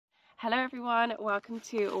Hello everyone, welcome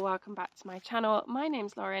back to my channel. My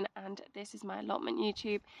name's Lauren and this is my allotment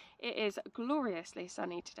YouTube. It is gloriously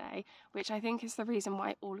sunny today, which I think is the reason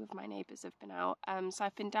why all of my neighbours have been out. So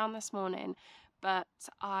I've been down this morning, but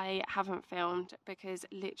I haven't filmed because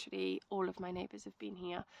literally all of my neighbours have been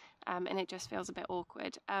here, and it just feels a bit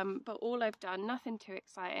awkward. But all I've done, nothing too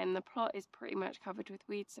exciting. The plot is pretty much covered with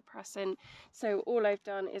weed suppressant, so all I've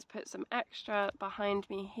done is put some extra behind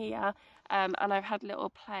me here, and I've had a little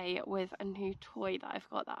play with a new toy that I've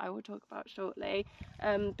got that I will talk about shortly.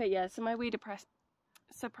 But yeah, so my weed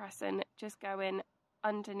suppressant just going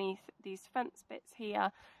underneath these fence bits here,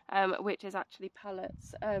 which is actually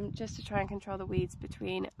pallets, just to try and control the weeds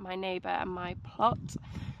between my neighbour and my plot.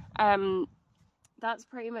 That's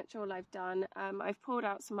pretty much all I've done. I've pulled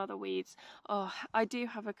out some other weeds. Oh, I do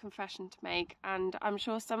have a confession to make, and I'm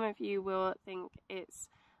sure some of you will think it's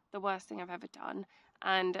the worst thing I've ever done,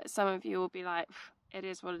 and some of you will be like, it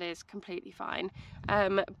is what it is, completely fine.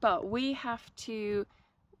 But we have to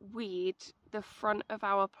weed the front of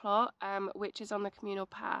our plot, which is on the communal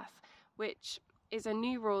path, which is a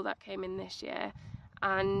new rule that came in this year,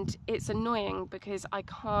 and it's annoying because I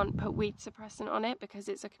can't put weed suppressant on it because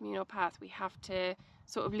it's a communal path. We have to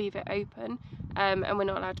sort of leave it open, and we're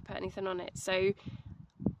not allowed to put anything on it. So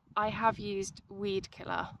I have used weed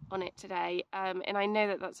killer on it today, and I know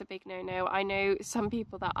that that's a big no-no. I know some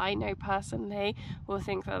people that I know personally will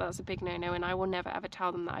think that that's a big no-no, and I will never ever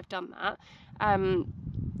tell them that I've done that.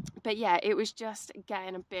 But yeah, it was just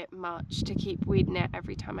getting a bit much to keep weeding it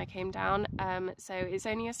every time I came down. So it's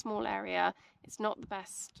only a small area. It's not the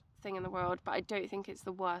best thing in the world, but I don't think it's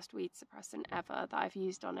the worst weed suppressant ever that I've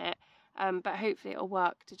used on it. But hopefully it'll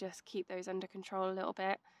work to just keep those under control a little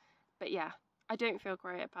bit. But yeah, I don't feel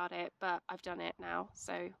great about it, but I've done it now,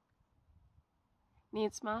 so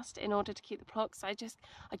needs must in order to keep the plot. I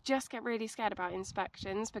just get really scared about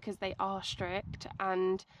inspections because they are strict,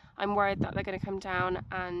 and I'm worried that they're going to come down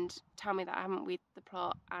and tell me that I haven't weeded the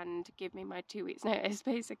plot and give me my 2 weeks notice,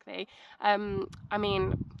 basically. I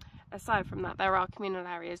mean, aside from that, there are communal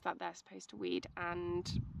areas that they're supposed to weed,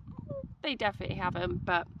 and they definitely haven't,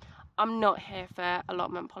 but I'm not here for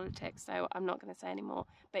allotment politics, so I'm not going to say any more.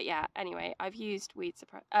 But yeah, anyway, I've used weed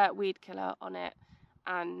killer on it,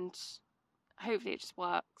 and hopefully it just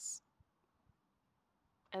works,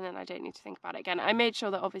 and then I don't need to think about it again. I made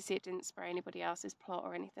sure that obviously it didn't spray anybody else's plot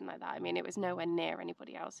or anything like that. I mean, it was nowhere near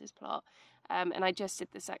anybody else's plot, and I just did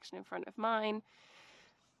the section in front of mine.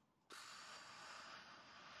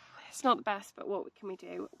 It's not the best, but what can we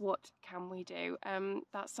do? What can we do?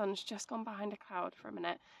 That sun's just gone behind a cloud for a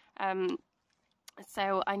minute,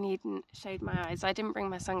 so I needn't shade my eyes. I didn't bring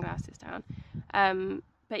my sunglasses down,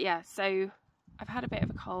 but yeah, so I've had a bit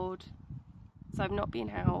of a cold, so I've not been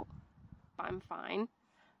out, but I'm fine.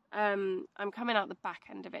 I'm coming out the back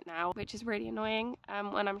end of it now, which is really annoying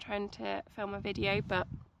when I'm trying to film a video, but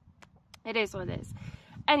it is what it is.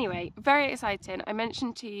 Anyway, very exciting. I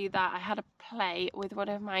mentioned to you that I had a play with one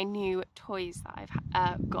of my new toys that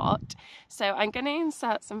I've got, so I'm going to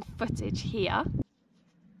insert some footage here.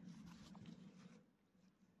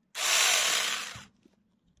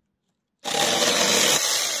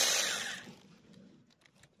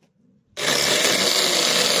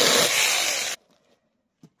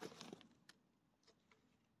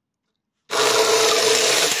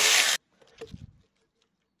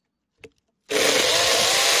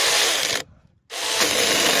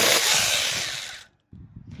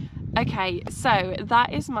 Okay, so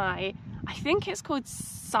that is my, I think it's called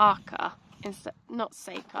Saka, not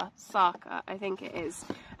Saka, Saka, I think it is,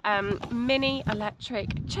 mini electric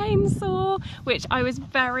chainsaw, which I was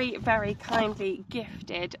very, very kindly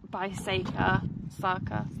gifted by Saka.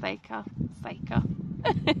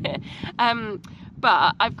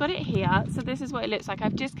 But I've got it here, so this is what it looks like.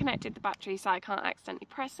 I've disconnected the battery so I can't accidentally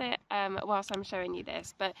press it whilst I'm showing you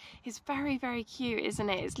this, but it's very, very cute, isn't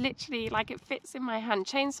it? It's literally like it fits in my hand.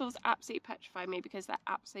 Chainsaws absolutely petrify me because they're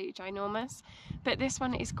absolutely ginormous, but this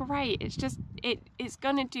one is great. It's just, it's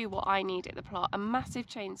gonna do what I need at the plot. A massive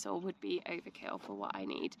chainsaw would be overkill for what I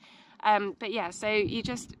need. But yeah, so you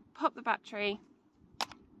just pop the battery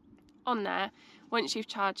on there once you've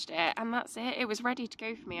charged it, and that's it. It was ready to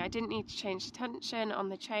go for me. I didn't need to change the tension on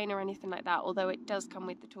the chain or anything like that, although it does come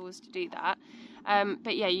with the tools to do that.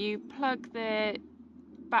 But yeah, you plug the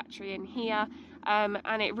battery in here,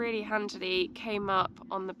 and it really handily came up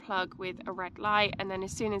on the plug with a red light, and then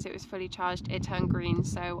as soon as it was fully charged it turned green,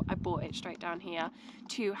 so I brought it straight down here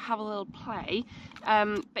to have a little play.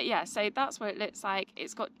 But yeah, so that's what it looks like.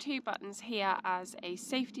 It's got 2 buttons here as a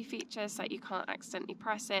safety feature so that you can't accidentally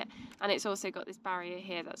press it, and it's also got this barrier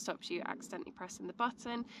here that stops you accidentally pressing the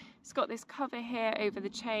button. It's got this cover here over the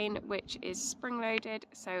chain which is spring loaded,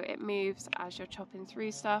 so it moves as you're chopping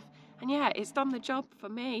through stuff, and yeah, it's done the job for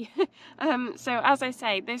me. So as I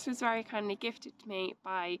say, this was very kindly gifted to me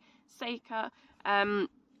by Seika,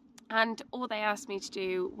 and all they asked me to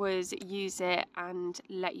do was use it and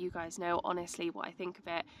let you guys know honestly what I think of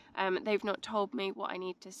it. They've not told me what I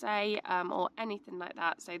need to say or anything like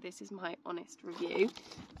that, so this is my honest review.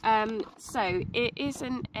 So it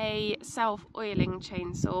isn't a self-oiling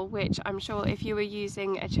chainsaw, which I'm sure if you were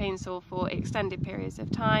using a chainsaw for extended periods of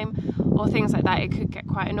time or things like that, it could get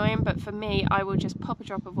quite annoying, but for me, I will just pop a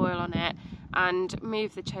drop of oil on it and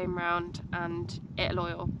move the chain round and it'll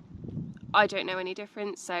oil. I don't know any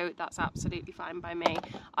difference, so that's absolutely fine by me.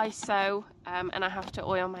 I sew and I have to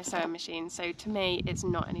oil my sewing machine, so to me it's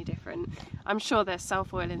not any different. I'm sure there's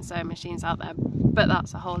self-oiling sewing machines out there, but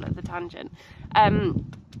that's a whole other tangent.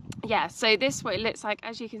 Yeah, so this is what it looks like.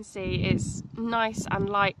 As you can see, it's nice and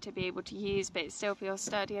light to be able to use, but it still feels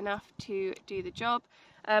sturdy enough to do the job.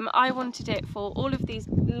 I wanted it for all of these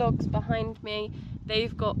logs behind me.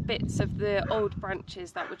 They've got bits of the old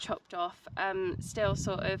branches that were chopped off, still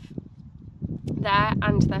sort of there,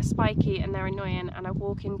 and they're spiky and they're annoying, and I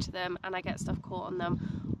walk into them and I get stuff caught on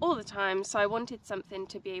them all the time, so I wanted something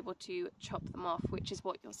to be able to chop them off, which is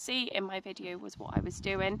what you'll see in my video was what I was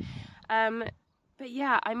doing. But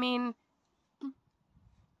yeah, I mean,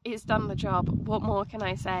 it's done the job. What more can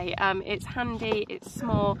I say? It's handy, it's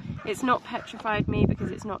small, it's not petrified me because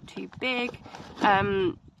it's not too big,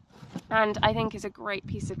 and I think it's a great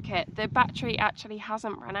piece of kit. The battery actually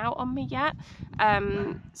hasn't run out on me yet,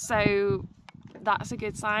 so that's a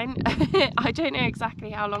good sign. I don't know exactly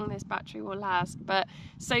how long this battery will last, but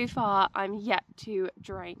so far I'm yet to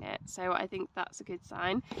drain it, so I think that's a good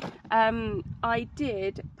sign. I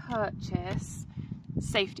did purchase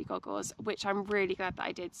safety goggles, which I'm really glad that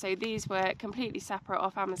I did. So these were completely separate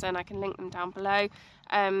off Amazon. I can link them down below.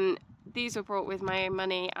 These were brought with my own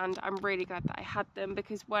money, and I'm really glad that I had them,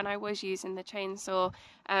 because when I was using the chainsaw,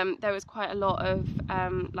 there was quite a lot of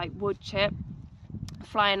like wood chip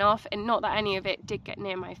flying off, and not that any of it did get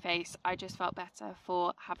near my face. I just felt better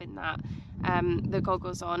for having that the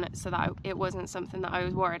goggles on, so that it wasn't something that I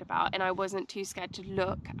was worried about, and I wasn't too scared to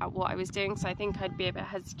look at what I was doing. So I think I'd be a bit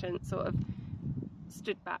hesitant, sort of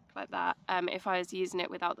stood back like that, if I was using it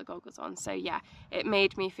without the goggles on. So yeah, it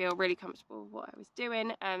made me feel really comfortable with what I was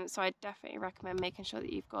doing. So I definitely recommend making sure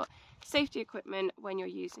that you've got safety equipment when you're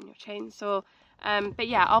using your chainsaw. But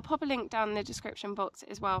yeah, I'll pop a link down in the description box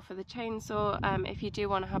as well for the chainsaw, if you do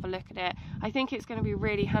want to have a look at it. I think it's going to be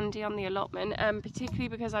really handy on the allotment, particularly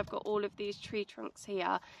because I've got all of these tree trunks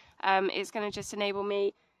here. It's going to just enable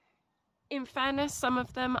me. In fairness, some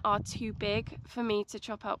of them are too big for me to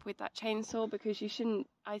chop up with that chainsaw, because you shouldn't,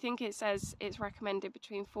 I think it says it's recommended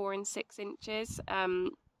between 4 and 6 inches.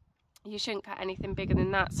 You shouldn't cut anything bigger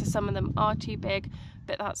than that, so some of them are too big,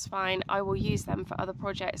 but that's fine. I will use them for other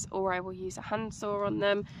projects, or I will use a handsaw on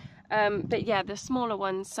them. But yeah, the smaller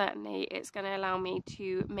ones, certainly it's going to allow me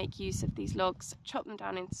to make use of these logs, chop them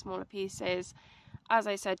down into smaller pieces. As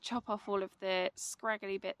I said, chop off all of the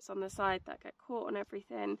scraggly bits on the side that get caught on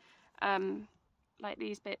everything. Like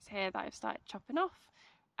these bits here that I've started chopping off.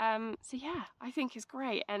 So yeah, I think it's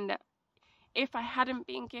great, and if I hadn't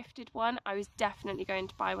been gifted one, I was definitely going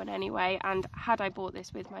to buy one anyway, and had I bought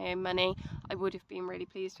this with my own money, I would have been really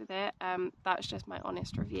pleased with it. That's just my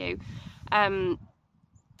honest review.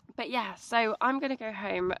 But yeah, so I'm going to go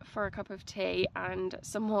home for a cup of tea and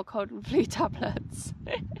some more cold and flu tablets.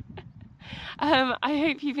 I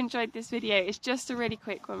hope you've enjoyed this video. It's just a really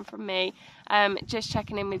quick one from me, just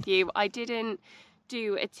checking in with you. I didn't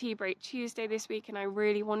do a tea break Tuesday this week, and I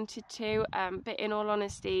really wanted to, but in all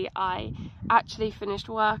honesty, I actually finished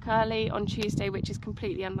work early on Tuesday, which is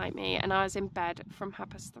completely unlike me, and I was in bed from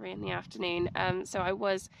 3:30 in the afternoon, so I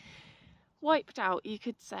was wiped out, you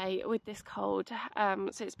could say, with this cold,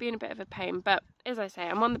 so it's been a bit of a pain, but as I say,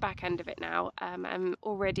 I'm on the back end of it now. I'm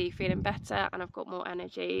already feeling better and I've got more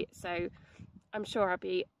energy, so I'm sure I'll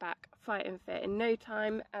be back fighting fit in no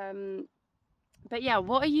time. But yeah,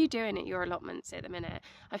 what are you doing at your allotments at the minute?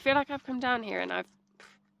 I feel like I've come down here and I've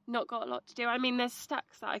not got a lot to do. I mean, there's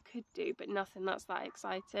stacks that I could do, but nothing that's that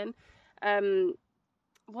exciting.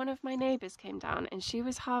 One of my neighbours came down and she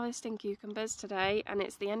was harvesting cucumbers today, and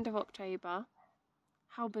it's the end of October.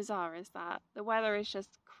 How bizarre is that? The weather is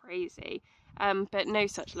just crazy. But no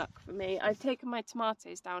such luck for me. I've taken my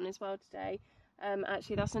tomatoes down as well today.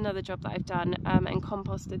 Actually, that's another job that I've done, and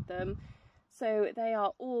composted them. So they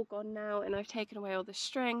are all gone now, and I've taken away all the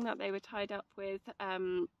string that they were tied up with,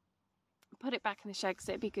 put it back in the shed because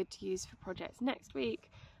it'd be good to use for projects next week,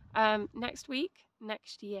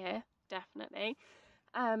 next year, definitely.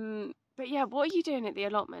 But yeah, what are you doing at the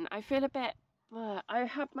allotment? I feel a bit, I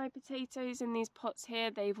have my potatoes in these pots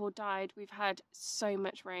here. They've all died. We've had so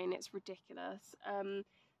much rain. It's ridiculous.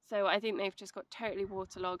 So I think they've just got totally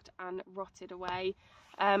waterlogged and rotted away.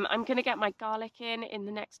 I'm going to get my garlic in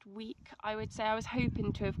the next week, I would say. I was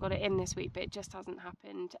hoping to have got it in this week, but it just hasn't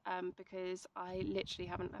happened because I literally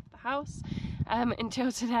haven't left the house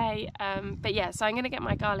until today. But yeah, so I'm going to get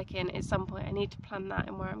my garlic in at some point. I need to plan that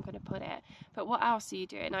and where I'm going to put it. But what else are you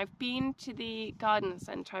doing? I've been to the garden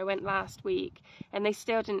centre. I went last week and they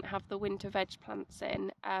still didn't have the winter veg plants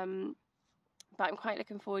in. But I'm quite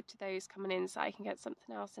looking forward to those coming in so I can get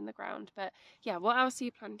something else in the ground. But yeah, what else are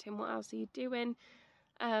you planting? What else are you doing?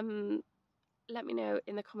 Let me know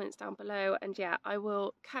in the comments down below, and yeah, I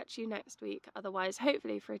will catch you next week, otherwise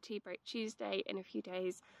hopefully for a Tea Break Tuesday in a few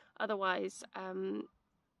days, otherwise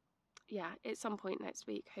yeah, at some point next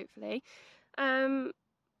week hopefully. But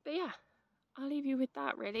yeah, I'll leave you with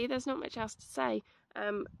that really. There's not much else to say.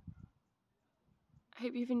 Hope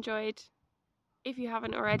you've enjoyed. If you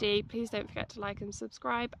haven't already, please don't forget to like and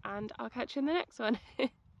subscribe, and I'll catch you in the next one.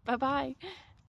 Bye bye.